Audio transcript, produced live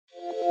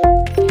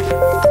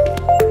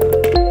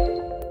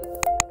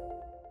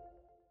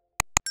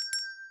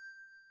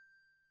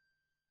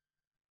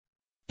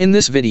In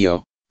this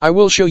video, I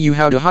will show you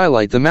how to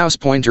highlight the mouse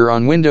pointer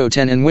on Windows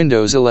 10 and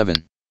Windows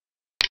 11.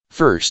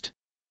 First,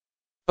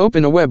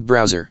 open a web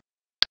browser.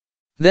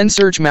 Then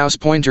search mouse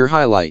pointer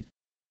highlight.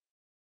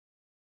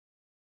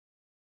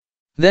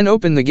 Then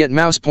open the Get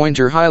Mouse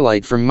Pointer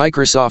Highlight from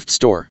Microsoft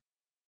Store.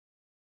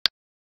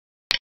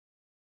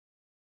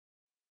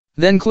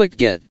 Then click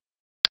Get.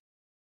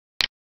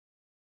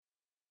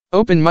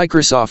 Open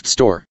Microsoft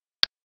Store.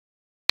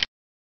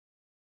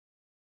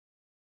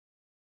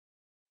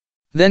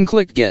 Then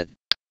click Get.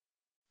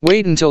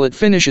 Wait until it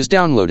finishes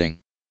downloading.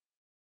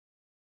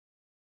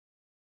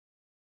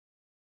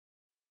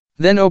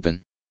 Then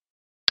open.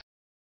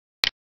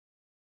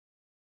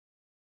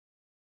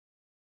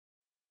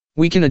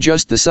 We can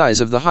adjust the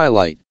size of the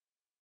highlight.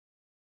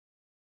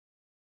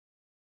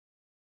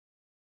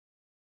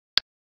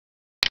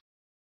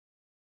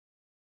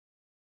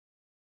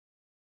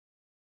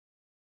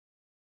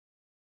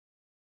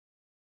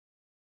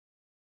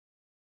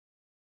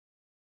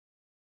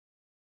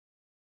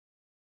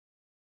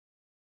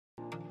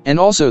 And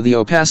also the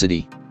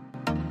opacity.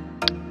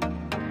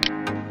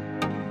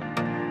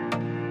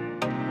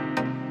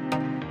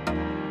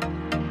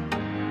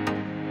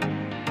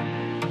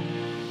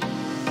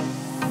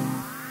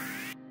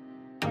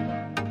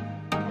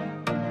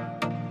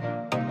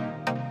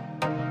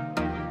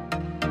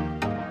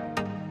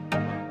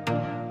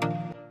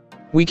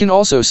 We can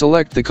also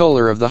select the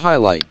color of the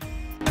highlight.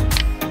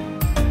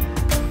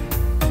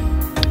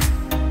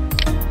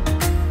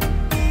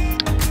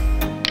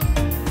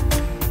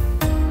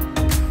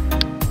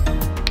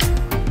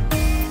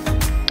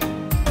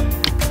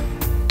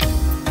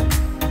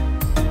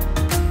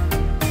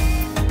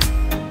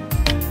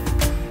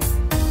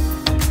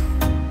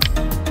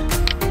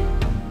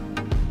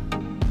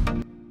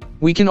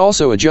 We can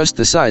also adjust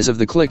the size of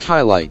the click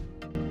highlight.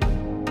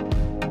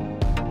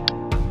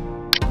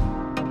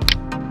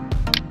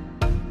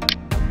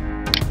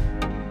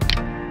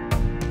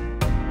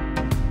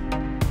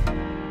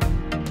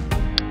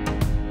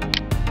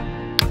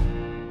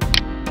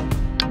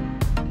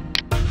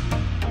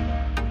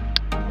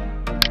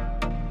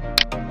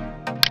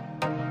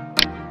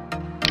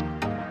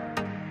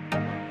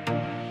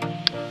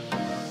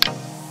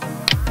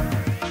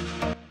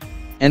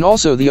 And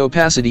also the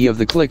opacity of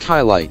the click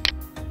highlight.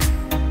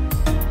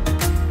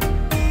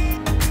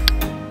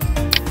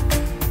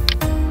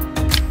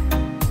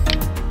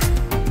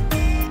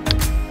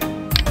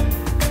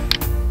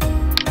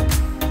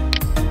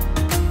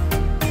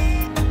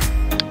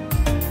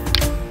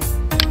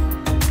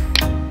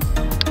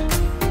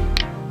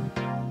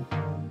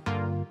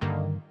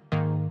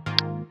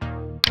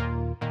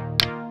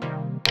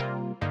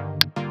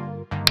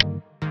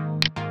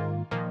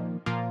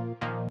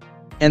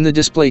 And the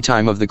display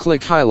time of the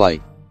click highlight.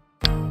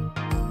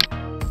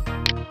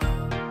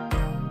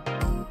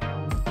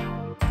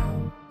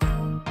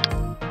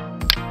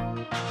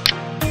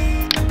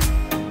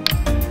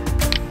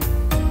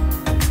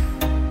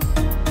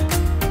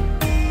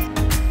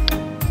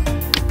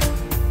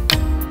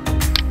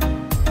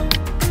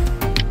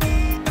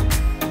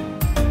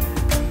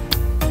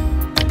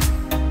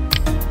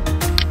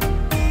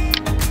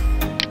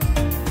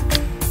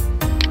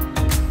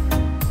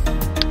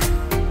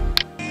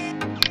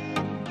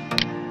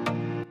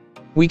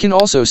 We can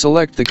also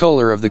select the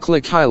color of the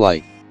click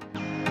highlight.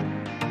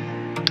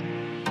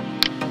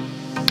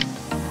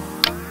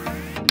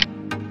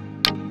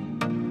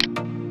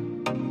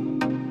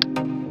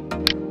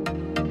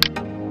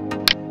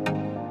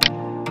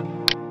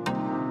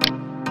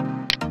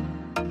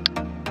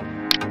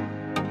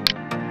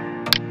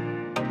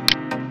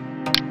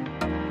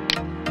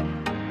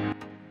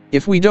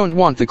 If we don't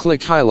want the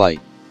click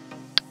highlight,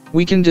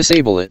 we can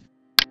disable it.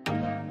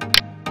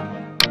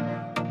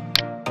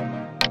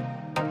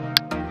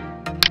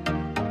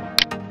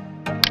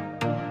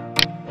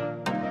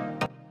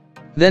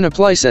 Then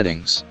apply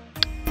settings.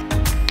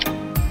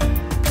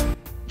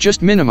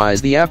 Just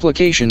minimize the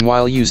application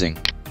while using.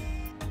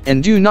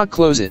 And do not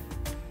close it.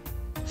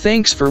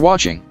 Thanks for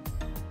watching.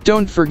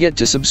 Don't forget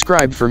to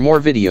subscribe for more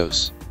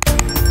videos.